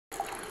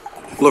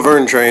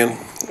Laverne train,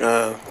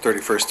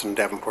 31st in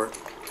Davenport.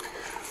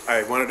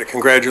 I wanted to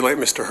congratulate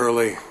Mr.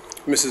 Hurley,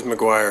 Mrs.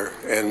 McGuire,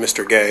 and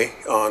Mr. Gay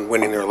on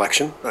winning their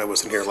election. I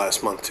wasn't here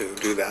last month to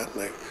do that,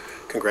 and I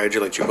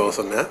congratulate you both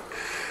on that.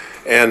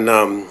 And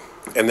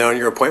now on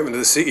your appointment to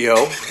the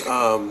CEO,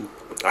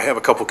 I have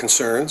a couple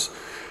concerns.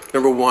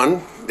 Number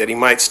one, that he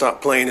might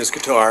stop playing his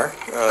guitar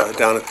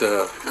down at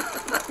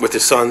with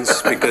his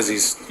sons because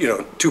he's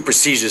too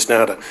prestigious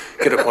now to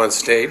get up on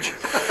stage.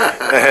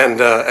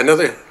 And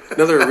another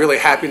really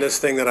happiness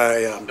thing that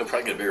He'll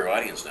probably get a bigger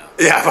audience now.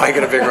 Yeah, if I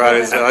get a bigger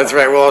audience now, that's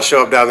right. We'll all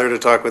show up down there to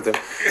talk with him.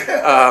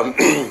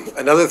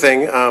 Another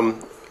thing,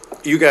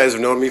 you guys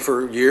have known me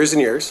for years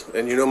and years,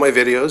 and you know my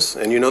videos,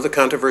 and you know the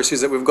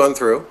controversies that we've gone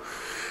through.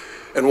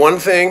 And one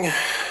thing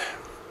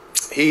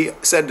he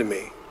said to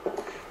me,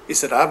 he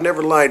said, "I've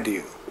never lied to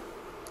you,"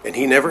 and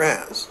he never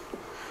has.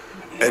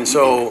 And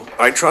so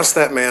I trust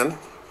that man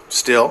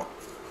still.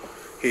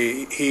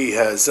 He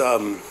has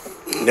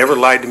never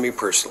lied to me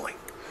personally.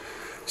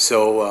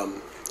 So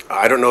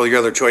I don't know your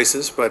other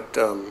choices, but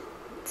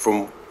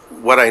from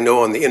what I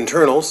know on the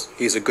internals,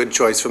 he's a good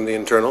choice from the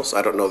internals.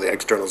 I don't know the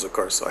externals, of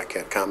course, so I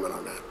can't comment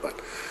on that. But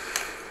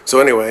so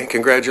anyway,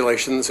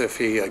 congratulations if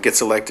he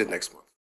gets elected next month.